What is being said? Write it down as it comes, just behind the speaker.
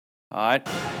All right.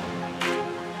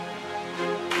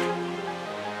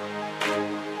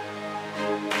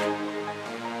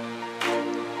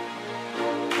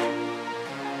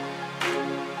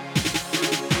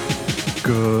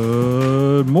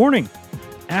 Good morning,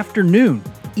 afternoon,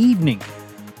 evening,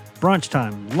 brunch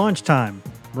time, lunchtime,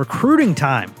 recruiting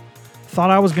time. Thought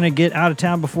I was going to get out of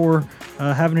town before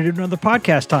having to do another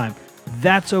podcast time.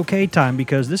 That's okay time,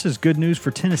 because this is good news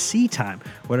for Tennessee time.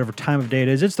 Whatever time of day it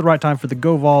is, it's the right time for the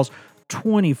Go Vols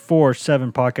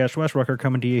 24/7 podcast. Wes Rucker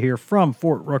coming to you here from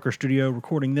Fort Rucker Studio,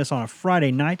 recording this on a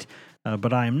Friday night.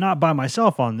 But I am not by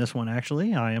myself on this one,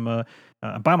 actually. I am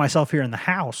by myself here in the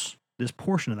house, this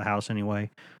portion of the house anyway.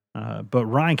 But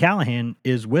Ryan Callahan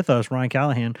is with us. Ryan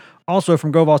Callahan, also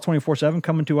from Go Vols 24/7,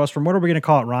 coming to us from, what are we going to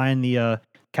call it, Ryan? The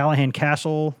Callahan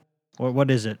Castle?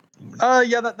 What is it?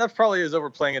 Yeah, that probably is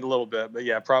overplaying it a little bit, but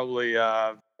yeah, probably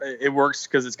it works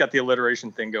because it's got the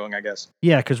alliteration thing going, I guess.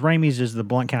 Yeah, because Ramey's is the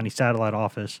Blount County satellite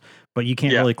office, but you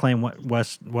can't really claim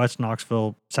West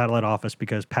Knoxville satellite office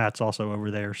because Pat's also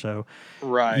over there. So,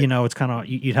 right, it's kind of,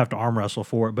 you'd have to arm wrestle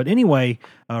for it. But anyway,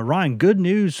 Ryan, good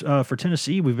news for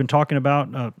Tennessee. We've been talking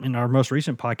about in our most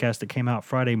recent podcast that came out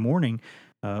Friday morning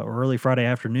or early Friday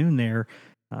afternoon there.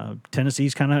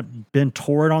 Tennessee's kind of been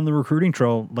torrid on the recruiting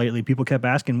trail lately. People kept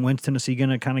asking, when's Tennessee going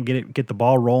to kind of get the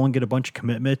ball rolling, get a bunch of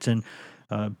commitments, and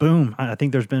boom, I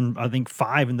think there's been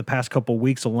 5 in the past couple of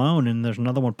weeks alone, and there's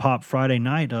another one popped Friday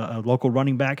night, a local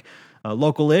running back,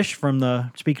 local-ish from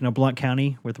speaking of Blount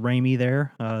County with Ramey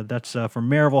there, that's from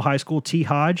Maryville High School, T.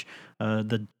 Hodge,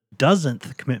 the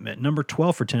dozenth commitment, number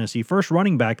 12 for Tennessee. First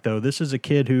running back, though. This is a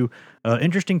kid who,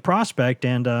 interesting prospect,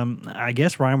 and I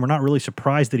guess, Ryan, we're not really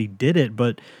surprised that he did it,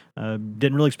 but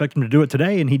didn't really expect him to do it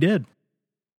today, and he did.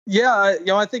 Yeah,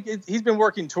 I think he's been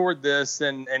working toward this,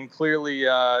 and clearly,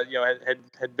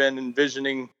 had been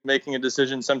envisioning making a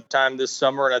decision sometime this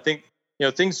summer, and I think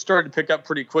things started to pick up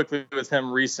pretty quickly with him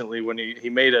recently when he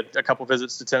made a couple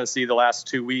visits to Tennessee the last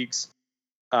 2 weeks.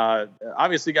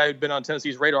 Obviously, a guy who'd been on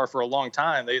Tennessee's radar for a long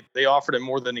time. They offered him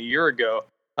more than a year ago.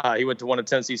 He went to one of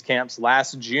Tennessee's camps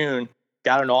last June,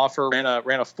 got an offer, ran a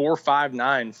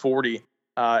 4.59 40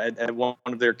 at one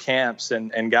of their camps,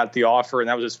 and got the offer. And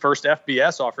that was his first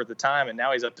FBS offer at the time. And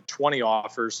now he's up to 20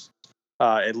 offers,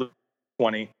 at least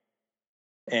 20,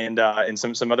 and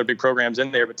some other big programs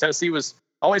in there. But Tennessee was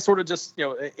always sort of just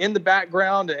in the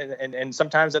background and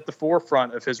sometimes at the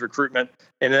forefront of his recruitment.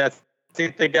 And then I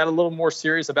think they got a little more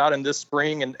serious about him this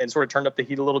spring and sort of turned up the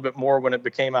heat a little bit more when it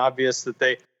became obvious that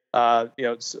they,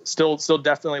 still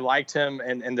definitely liked him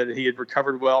and that he had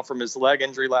recovered well from his leg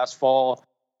injury last fall.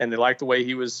 And they liked the way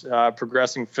he was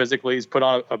progressing physically. He's put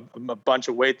on a bunch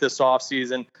of weight this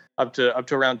offseason, up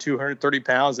to around 230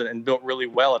 pounds and built really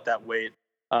well at that weight.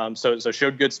 So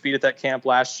showed good speed at that camp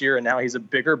last year, and now he's a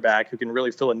bigger back who can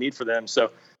really fill a need for them.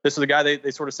 So this is a guy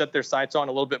they sort of set their sights on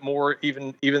a little bit more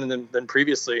even than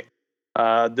previously.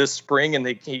 This spring, and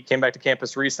he came back to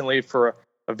campus recently for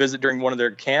a visit during one of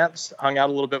their camps, hung out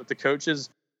a little bit with the coaches,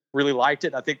 really liked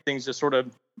it. I think things just sort of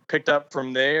picked up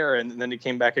from there, and then he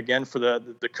came back again for the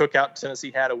cookout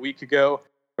Tennessee had a week ago,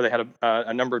 where they had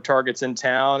a number of targets in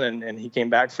town, and he came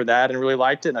back for that and really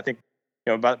liked it. And I think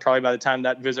probably by the time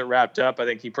that visit wrapped up, I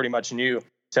think he pretty much knew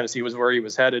Tennessee was where he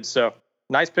was headed. So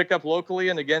nice pickup locally,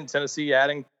 and again, Tennessee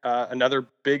adding another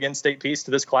big in-state piece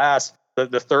to this class.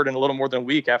 The third in a little more than a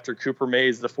week after Cooper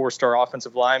Mays, the 4-star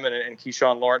offensive lineman, and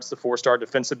Keyshawn Lawrence, the 4-star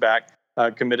defensive back,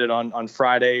 committed on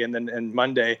Friday and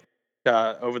Monday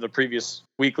over the previous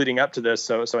week leading up to this.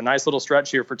 So a nice little stretch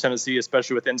here for Tennessee,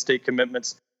 especially with in-state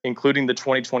commitments, including the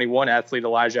 2021 athlete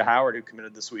Elijah Howard, who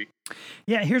committed this week.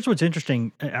 Yeah, here's what's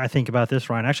interesting, I think, about this,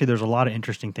 Ryan. Actually, there's a lot of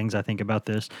interesting things I think about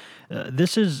this.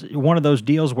 This is one of those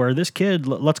deals where this kid,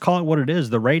 let's call it what it is,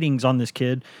 the ratings on this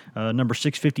kid, number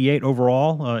 658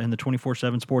 overall in the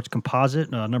 24/7 Sports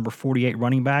Composite, number 48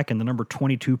 running back, and the number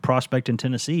 22 prospect in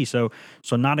Tennessee. So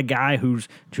not a guy who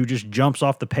just jumps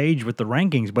off the page with the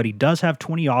rankings, but he does have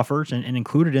 20 offers, and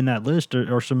included in that list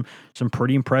are some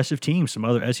pretty impressive teams, some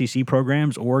other SEC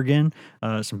programs, Oregon,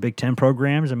 some Big Ten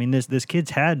programs. I mean, this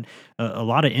kid's had a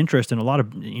lot of interest and a lot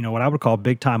of, what I would call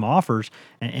big time offers.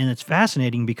 And it's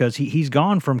fascinating because he's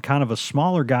gone from kind of a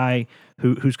smaller guy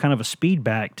who's kind of a speed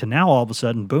back to now all of a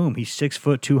sudden, boom, he's 6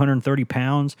 foot, 230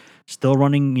 pounds, still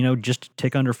running, just a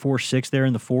tick under 4.6 there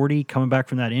in the 40, coming back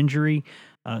from that injury.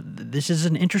 This is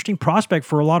an interesting prospect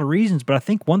for a lot of reasons, but I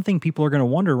think one thing people are going to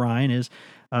wonder, Ryan, is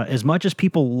as much as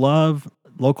people love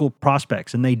local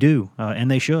prospects, and they do, and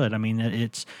they should. I mean,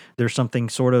 there's something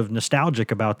sort of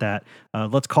nostalgic about that.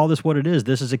 Let's call this what it is.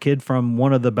 This is a kid from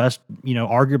one of the best,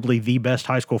 arguably the best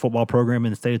high school football program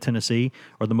in the state of Tennessee,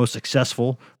 or the most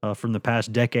successful from the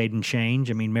past decade and change.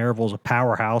 I mean, Maryville's a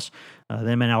powerhouse.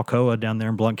 Them and Alcoa down there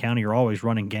in Blount County are always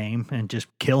running game and just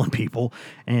killing people.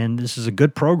 And this is a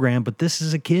good program, but this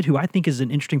is a kid who I think is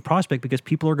an interesting prospect because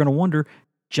people are going to wonder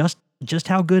just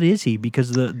how good is he,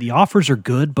 because the offers are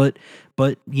good, but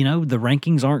the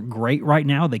rankings aren't great right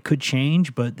now. They could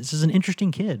change, but this is an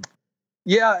interesting kid.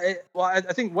 Yeah, well, I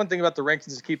think one thing about the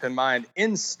rankings to keep in mind,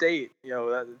 in state,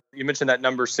 you mentioned that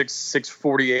number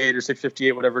 648 or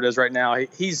 658, whatever it is right now.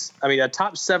 He's a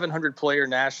top 700 player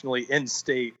nationally in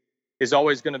state is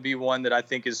always going to be one that I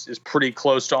think is pretty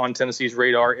close to on Tennessee's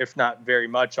radar, if not very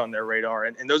much on their radar.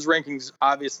 And those rankings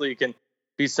obviously can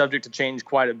be subject to change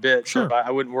quite a bit. Sure. So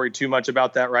I wouldn't worry too much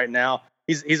about that right now.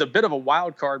 He's a bit of a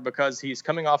wild card because he's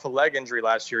coming off a leg injury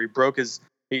last year. He broke his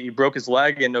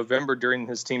leg in November during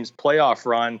his team's playoff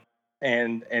run,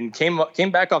 and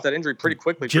came back off that injury pretty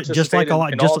quickly. Just like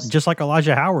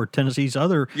Elijah Howard, Tennessee's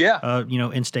other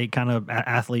in-state kind of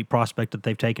athlete prospect that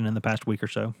they've taken in the past week or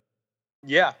so.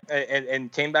 Yeah,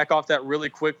 and came back off that really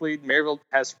quickly. Maryville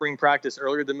has spring practice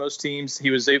earlier than most teams.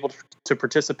 He was able to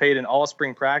participate in all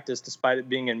spring practice despite it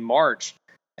being in March,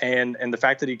 and the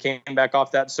fact that he came back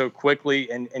off that so quickly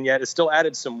and yet it still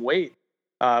added some weight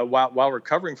while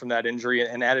recovering from that injury,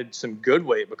 and added some good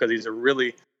weight because he's a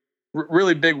really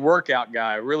big workout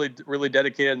guy, really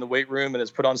dedicated in the weight room, and has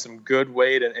put on some good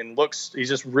weight and he's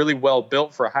just really well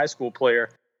built for a high school player.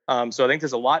 So I think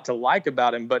there's a lot to like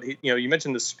about him, but you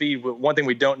mentioned the speed. One thing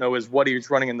we don't know is what he's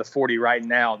running in the 40 right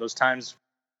now. Those times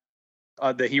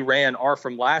that he ran are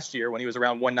from last year when he was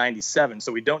around 197.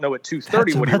 So we don't know at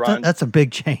 230 what he runs. That's a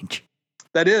big change.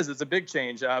 It's a big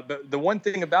change. But the one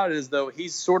thing about it is, though,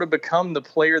 he's sort of become the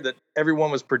player that everyone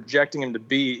was projecting him to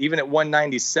be. Even at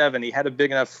 197, he had a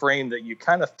big enough frame that you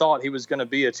kind of thought he was going to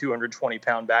be a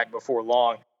 220-pound back before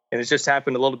long. And it's just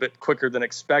happened a little bit quicker than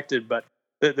expected. But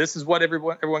this is what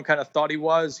everyone kind of thought he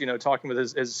was. Talking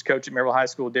with his coach at Maryville High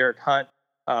School, Derek Hunt,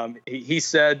 he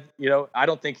said, I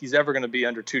don't think he's ever going to be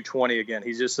under 220 again.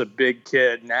 He's just a big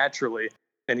kid naturally,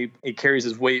 and he carries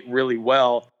his weight really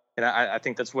well. And I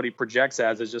think that's what he projects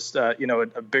as, is just a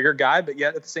bigger guy, but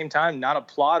yet at the same time not a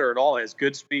plotter at all. He has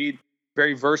good speed,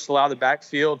 very versatile out of the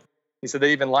backfield. He said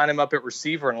they even line him up at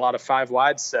receiver in a lot of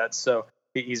 5-wide sets. So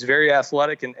he's very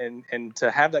athletic, and to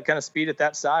have that kind of speed at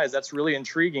that size, that's really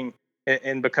intriguing.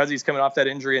 And because he's coming off that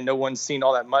injury and no one's seen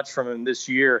all that much from him this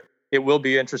year, it will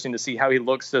be interesting to see how he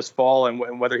looks this fall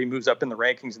and whether he moves up in the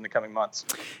rankings in the coming months.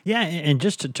 Yeah, and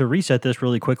just to reset this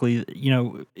really quickly,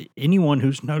 anyone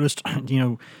who's noticed,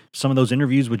 some of those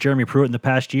interviews with Jeremy Pruitt in the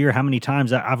past year, how many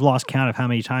times, I've lost count of how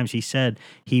many times he said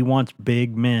he wants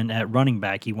big men at running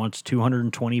back. He wants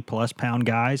 220-plus pound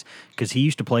guys, because he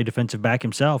used to play defensive back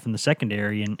himself in the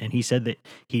secondary, and he said that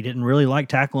he didn't really like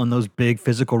tackling those big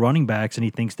physical running backs, and he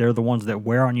thinks they're the ones that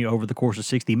wear on you over the course of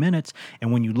 60 minutes.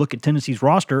 And when you look at Tennessee's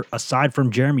roster, aside from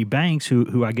Jeremy Banks,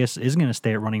 who I guess is going to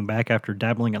stay at running back after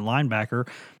dabbling at linebacker,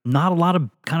 not a lot of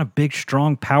kind of big,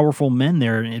 strong, powerful men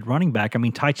there at running back. I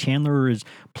mean, Ty Chandler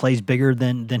plays bigger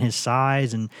than his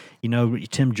size, and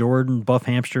Tim Jordan, Buff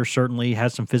Hamster, certainly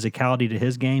has some physicality to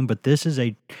his game. But this is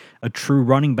a true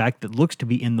running back that looks to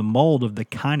be in the mold of the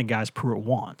kind of guys Pruitt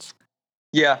wants.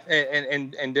 Yeah,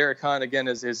 and Derek Hunt, again,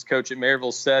 as his coach at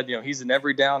Maryville said, he's an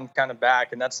every down kind of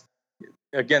back, and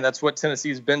that's what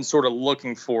Tennessee's been sort of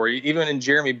looking for. Even in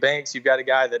Jeremy Banks, you've got a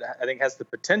guy that I think has the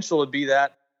potential to be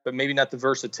that, but maybe not the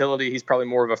versatility. He's probably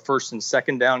more of a first and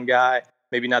second down guy,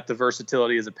 maybe not the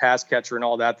versatility as a pass catcher and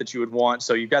all that you would want.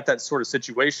 So you've got that sort of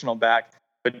situational back.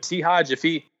 But T. Hodge, if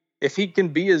he can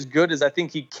be as good as I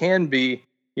think he can be,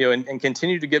 and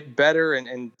continue to get better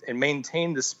and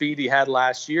maintain the speed he had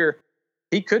last year,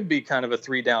 he could be kind of a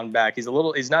 3-down back.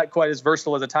 He's not quite as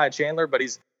versatile as a Ty Chandler, but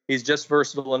he's just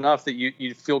versatile enough that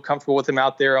you feel comfortable with him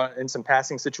out there in some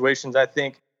passing situations, I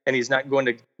think. And he's not going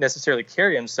to necessarily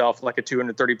carry himself like a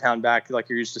 230-pound back like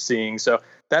you're used to seeing. So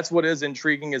that's what is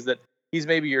intriguing, is that he's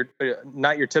maybe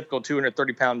not your typical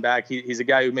 230-pound back. He's a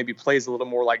guy who maybe plays a little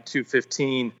more like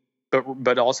 215,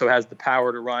 but also has the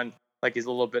power to run like he's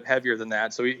a little bit heavier than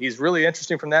that. So he's really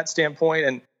interesting from that standpoint.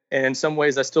 And in some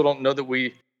ways, I still don't know that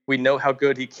we know how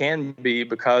good he can be,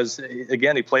 because,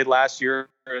 again, he played last year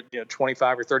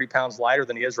 25 or 30 pounds lighter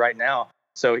than he is right now.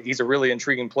 So he's a really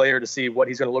intriguing player to see what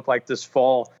he's going to look like this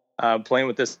fall, playing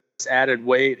with this added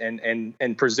weight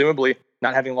and presumably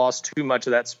not having lost too much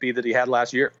of that speed that he had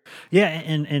last year. Yeah,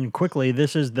 and quickly,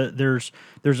 this is there's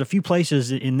a few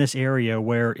places in this area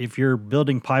where if you're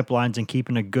building pipelines and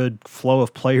keeping a good flow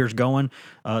of players going,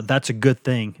 that's a good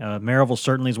thing. Maryville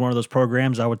certainly is one of those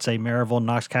programs. I would say Maryville,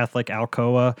 Knox Catholic,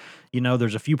 Alcoa.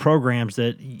 There's a few programs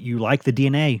that you like the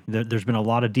DNA. There's been a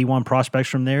lot of D1 prospects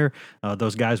from there.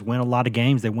 Those guys win a lot of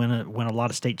games. They win a lot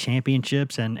of state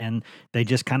championships, and they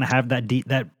just kind of have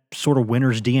that sort of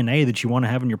winner's DNA that you want to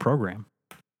have in your program.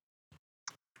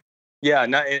 Yeah,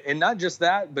 and not just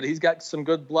that, but he's got some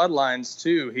good bloodlines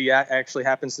too. He actually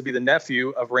happens to be the nephew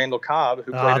of Randall Cobb,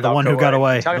 who played at the one who Alcoa got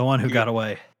away. Kentucky. The one who got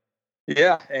away.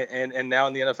 Yeah, and now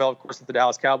in the NFL, of course, with the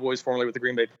Dallas Cowboys, formerly with the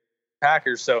Green Bay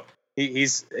Packers. So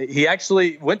he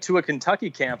actually went to a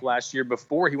Kentucky camp last year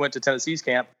before he went to Tennessee's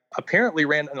camp. Apparently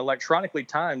ran an electronically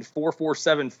timed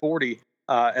 4.4740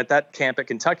 at that camp at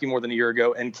Kentucky more than a year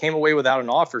ago, and came away without an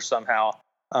offer somehow.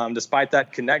 Despite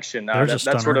that connection,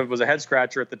 that sort of was a head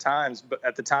scratcher at the times. But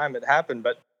at the time it happened,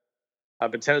 but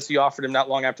Tennessee offered him not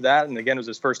long after that, and again it was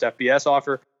his first FBS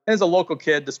offer. And as a local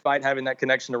kid, despite having that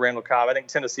connection to Randall Cobb, I think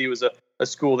Tennessee was a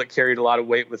school that carried a lot of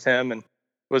weight with him and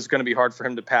was going to be hard for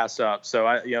him to pass up. So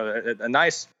a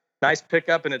nice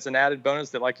pickup, and it's an added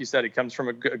bonus that, like you said, he comes from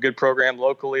a good program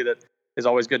locally that is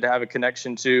always good to have a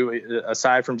connection to,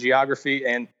 aside from geography,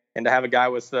 and to have a guy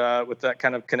with that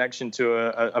kind of connection to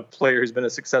a player who's been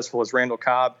as successful as Randall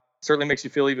Cobb certainly makes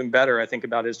you feel even better, I think,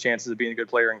 about his chances of being a good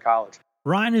player in college.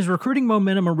 Ryan, is recruiting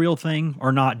momentum a real thing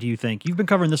or not, do you think? You've been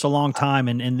covering this a long time,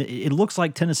 and it looks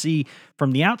like Tennessee,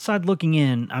 from the outside looking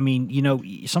in, I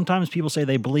mean, sometimes people say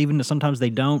they believe in it, sometimes they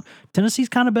don't. Tennessee's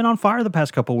kind of been on fire the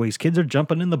past couple of weeks. Kids are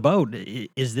jumping in the boat.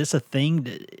 Is this a thing?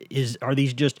 Are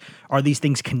these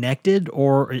things connected,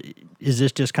 or is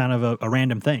this just kind of a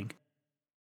random thing?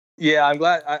 Yeah, I'm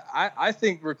glad. I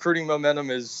think recruiting momentum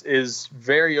is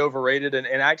very overrated, and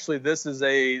actually this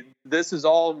is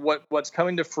all what's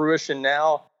coming to fruition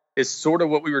now is sort of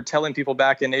what we were telling people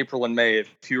back in April and May.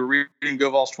 If you were reading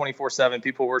GoVols 24/7,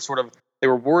 people were they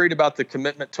were worried about the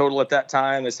commitment total at that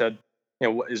time. They said,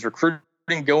 is recruiting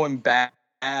going bad?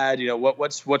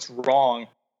 What's wrong?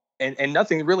 And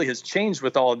nothing really has changed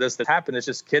with all of this that happened. It's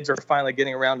just kids are finally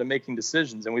getting around to making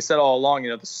decisions. And we said all along,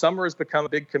 the summer has become a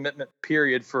big commitment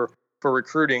period for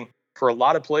recruiting for a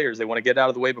lot of players. They want to get out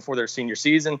of the way before their senior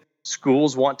season.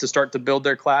 Schools want to start to build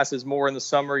their classes more in the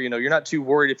summer. You're not too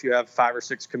worried if you have 5 or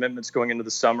 6 commitments going into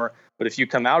the summer. But if you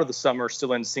come out of the summer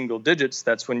still in single digits,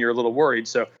 that's when you're a little worried.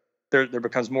 So there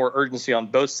becomes more urgency on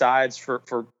both sides for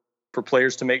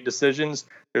players to make decisions.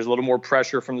 There's a little more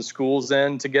pressure from the schools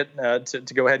to get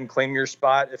to go ahead and claim your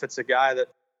spot. If it's a guy that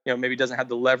maybe doesn't have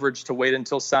the leverage to wait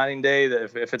until signing day,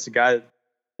 that if it's a guy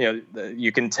that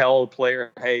you can tell the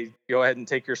player, hey, go ahead and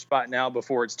take your spot now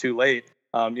before it's too late.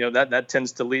 That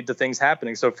tends to lead to things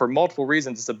happening. So for multiple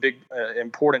reasons, it's a big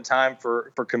important time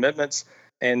for commitments,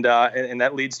 and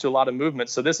that leads to a lot of movement.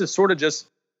 So this is sort of just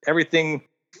everything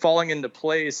falling into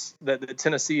place that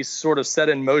Tennessee sort of set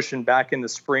in motion back in the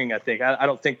spring, I think. I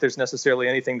don't think there's necessarily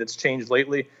anything that's changed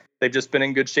lately. They've just been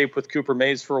in good shape with Cooper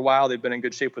Mays for a while. They've been in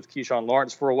good shape with Keyshawn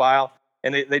Lawrence for a while.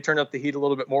 And they turned up the heat a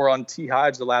little bit more on T.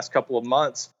 Hodge the last couple of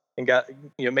months and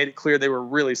made it clear they were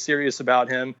really serious about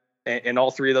him. And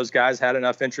all 3 of those guys had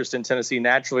enough interest in Tennessee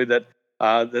naturally that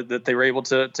they were able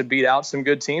to beat out some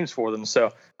good teams for them.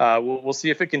 So we'll see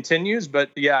if it continues.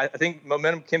 But yeah, I think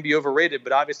momentum can be overrated.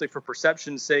 But obviously, for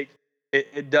perception's sake,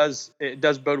 it does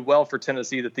bode well for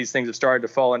Tennessee that these things have started to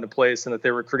fall into place and that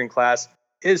their recruiting class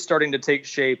is starting to take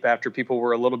shape after people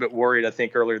were a little bit worried, I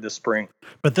think, earlier this spring.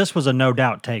 But this was a no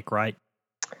doubt take, right?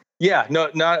 Yeah, no,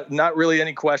 not really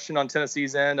any question on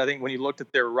Tennessee's end. I think when you looked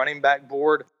at their running back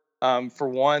board, for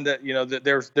one, that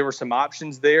that there were some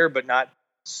options there, but not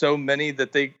so many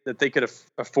that they could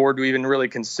afford to even really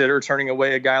consider turning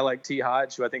away a guy like T.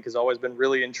 Hodge, who I think has always been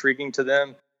really intriguing to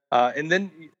them. And then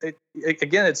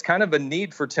again, it's kind of a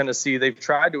need for Tennessee. They've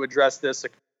tried to address this a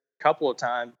couple of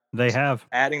times. They have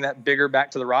adding that bigger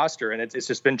back to the roster, and it's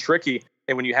just been tricky.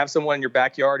 And when you have someone in your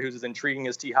backyard who's as intriguing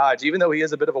as T. Hodge, even though he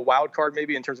is a bit of a wild card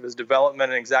maybe in terms of his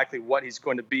development and exactly what he's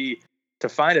going to be, to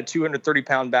find a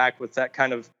 230-pound back with that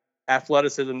kind of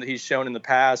athleticism that he's shown in the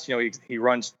past, he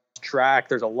runs track.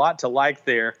 There's a lot to like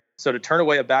there. So to turn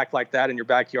away a back like that in your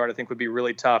backyard, I think would be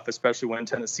really tough, especially when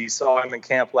Tennessee saw him in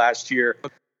camp last year,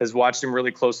 has watched him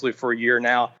really closely for a year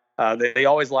now. They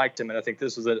always liked him, and I think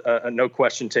this was a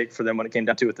no-question take for them when it came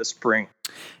down to it this spring.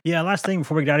 Yeah, last thing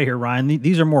before we get out of here, Ryan,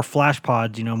 these are more flash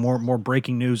pods, more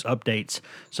breaking news updates.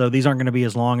 So these aren't going to be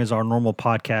as long as our normal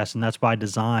podcast, and that's by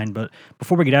design. But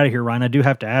before we get out of here, Ryan, I do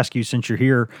have to ask you, since you're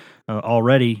here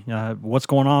already, what's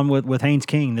going on with Haynes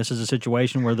King? This is a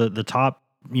situation where the top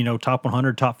top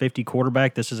 100, top 50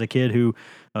 quarterback. This is a kid who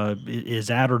is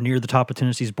at or near the top of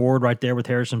Tennessee's board right there with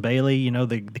Harrison Bailey,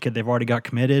 the kid they've already got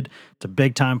committed. It's a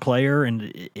big-time player,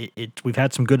 and we've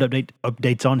had some good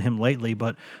updates on him lately.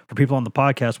 But for people on the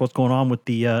podcast, what's going on with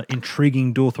the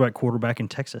intriguing dual-threat quarterback in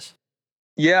Texas?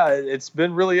 Yeah, it's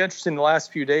been really interesting the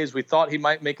last few days. We thought he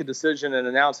might make a decision and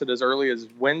announce it as early as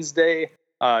Wednesday.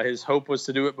 His hope was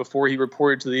to do it before he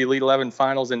reported to the Elite 11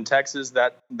 finals in Texas.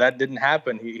 That didn't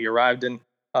happen. He arrived in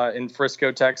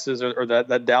Frisco, Texas, or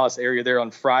that Dallas area there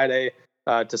on Friday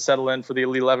to settle in for the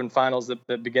Elite 11 finals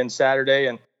that begin Saturday,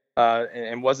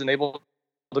 and wasn't able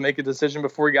to make a decision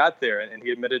before he got there. And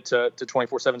he admitted to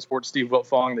 24/7 Sports Steve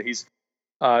Wiltfong that he's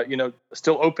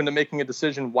still open to making a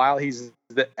decision while he's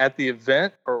at the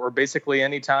event, or basically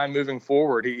any time moving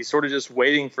forward. He's sort of just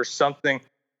waiting for something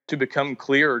to become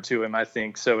clearer to him, I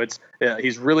think. So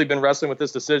he's really been wrestling with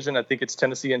this decision. I think it's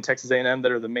Tennessee and Texas A&M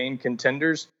that are the main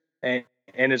contenders, and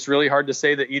it's really hard to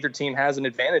say that either team has an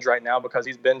advantage right now because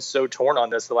he's been so torn on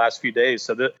this the last few days.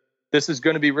 So this is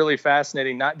going to be really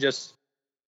fascinating, not just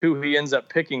who he ends up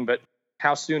picking, but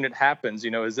how soon it happens.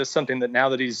 Is this something that now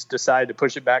that he's decided to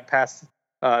push it back past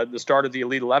the start of the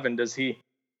Elite 11, does he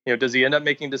end up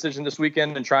making a decision this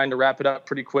weekend and trying to wrap it up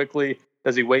pretty quickly?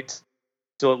 Does he wait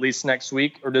till at least next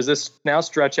week, or does this now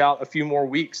stretch out a few more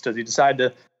weeks? Does he decide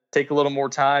to take a little more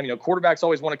time? Quarterbacks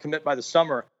always want to commit by the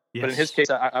summer, yes. But in his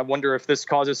case, I wonder if this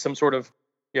causes some sort of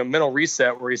mental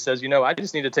reset where he says, I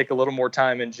just need to take a little more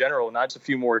time in general, not just a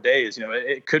few more days.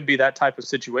 It could be that type of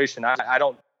situation. I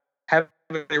don't have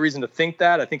any reason to think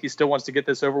that. I think he still wants to get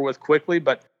this over with quickly,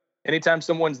 but anytime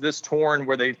someone's this torn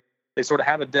where they sort of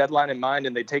have a deadline in mind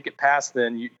and they take it past,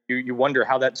 then you wonder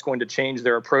how that's going to change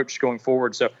their approach going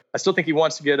forward. So I still think he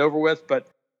wants to get over with, but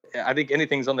I think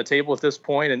anything's on the table at this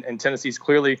point, and Tennessee's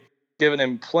clearly given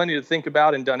him plenty to think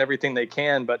about and done everything they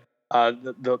can. But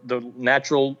the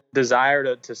natural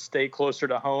desire to stay closer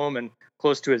to home and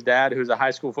close to his dad, who's a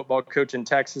high school football coach in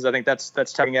Texas, I think that's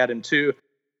tugging at him too.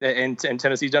 And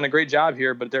Tennessee's done a great job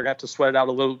here, but they're going to have to sweat it out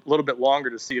a little bit longer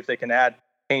to see if they can add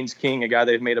Haynes King, a guy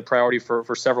they've made a priority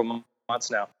for several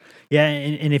months now. Yeah,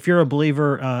 and if you're a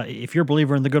believer,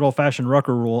 in the good old fashioned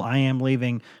Rucker rule, I am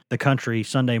leaving the country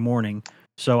Sunday morning,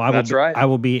 so I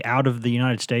will be out of the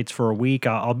United States for a week.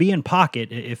 I'll be in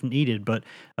pocket if needed, but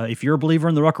if you're a believer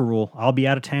in the Rucker rule, I'll be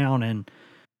out of town, and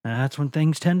that's when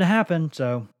things tend to happen.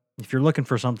 So if you're looking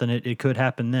for something, it could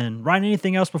happen then. Ryan,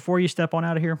 anything else before you step on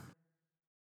out of here?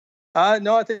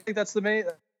 No, I think that's the main.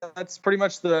 That's pretty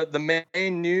much the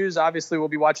main news. Obviously, we'll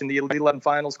be watching the Elite 11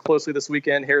 finals closely this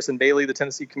weekend. Harrison Bailey, the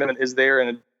Tennessee commitment, is there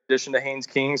in addition to Haynes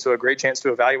King, so a great chance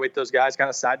to evaluate those guys kind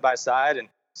of side by side and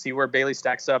see where Bailey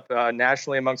stacks up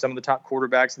nationally among some of the top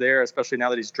quarterbacks there, especially now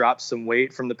that he's dropped some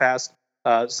weight from the past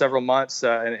several months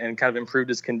and kind of improved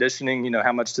his conditioning.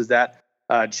 How much does that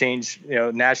change,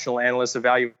 national analysts'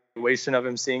 evaluation of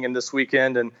him seeing him this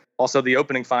weekend, and also the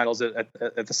opening finals at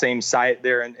the same site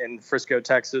there in Frisco,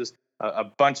 Texas. A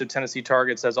bunch of Tennessee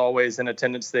targets, as always, in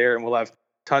attendance there, and we'll have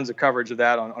tons of coverage of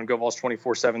that on GoVols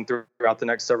 24/7 throughout the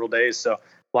next several days. So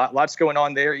lots going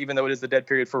on there, even though it is the dead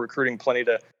period for recruiting, plenty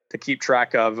to keep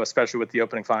track of, especially with the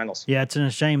opening finals. Yeah, it's a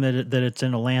shame that it's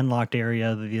in a landlocked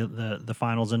area, the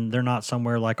finals, and they're not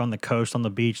somewhere like on the coast, on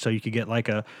the beach, so you could get like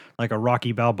a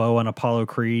Rocky Balboa and Apollo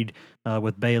Creed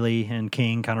with Bailey and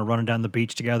King kind of running down the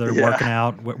beach together, working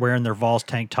out, wearing their Vols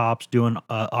tank tops, doing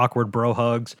awkward bro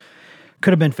hugs.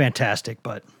 Could have been fantastic,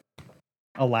 but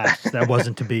alas, that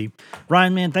wasn't to be.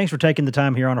 Ryan, man, thanks for taking the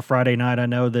time here on a Friday night. I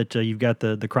know that you've got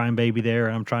the crying baby there,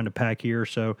 and I'm trying to pack here.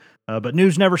 So, but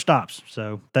news never stops.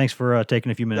 So, thanks for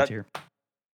taking a few minutes here.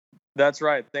 That's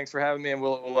right. Thanks for having me, and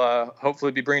we'll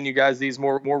hopefully be bringing you guys these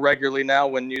more regularly now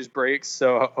when news breaks.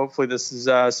 So, hopefully, this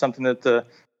is something that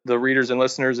the readers and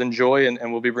listeners enjoy,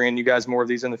 and we'll be bringing you guys more of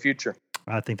these in the future.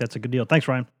 I think that's a good deal. Thanks,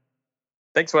 Ryan.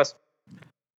 Thanks, Wes.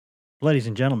 Ladies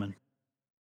and gentlemen,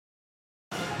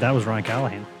 that was Ryan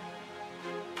Callahan.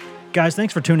 Guys,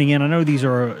 thanks for tuning in. I know these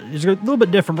are a little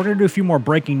bit different. We're going to do a few more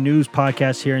breaking news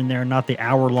podcasts here and there, not the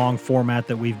hour-long format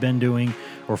that we've been doing,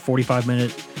 or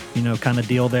 45-minute, kind of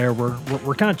deal there. We're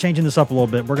kind of changing this up a little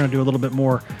bit. We're going to do a little bit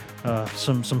more,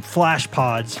 some flash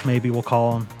pods, maybe we'll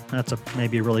call them. That's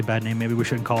maybe a really bad name. Maybe we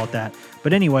shouldn't call it that.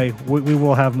 But anyway, we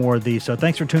will have more of these. So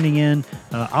thanks for tuning in.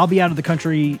 I'll be out of the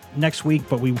country next week,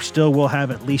 but we still will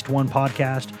have at least one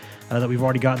podcast that we've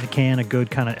already got in the can, a good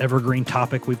kind of evergreen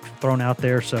topic we've thrown out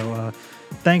there. So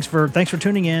thanks for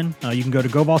tuning in. You can go to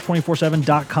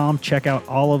GoVols247.com, check out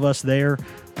all of us there.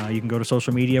 You can go to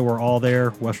social media. We're all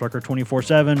there. Wes Rucker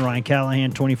 24/7, Ryan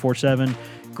Callahan 24/7.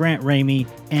 Grant Ramey,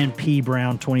 and P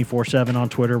Brown 24/7 on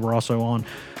Twitter. We're also on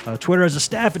Twitter as a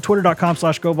staff at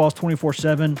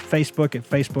twitter.com/GoVols247, Facebook at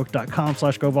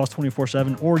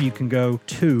facebook.com/GoVols247, or you can go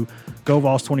to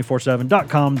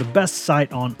GoVols247.com, the best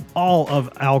site on all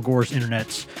of Al Gore's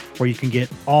internets, where you can get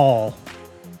all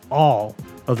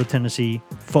of the Tennessee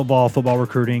football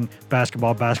recruiting,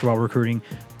 basketball recruiting,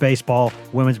 baseball,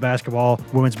 women's basketball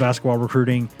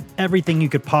recruiting, everything you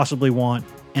could possibly want,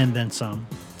 and then some.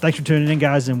 Thanks for tuning in,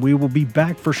 guys, and we will be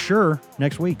back for sure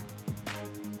next week.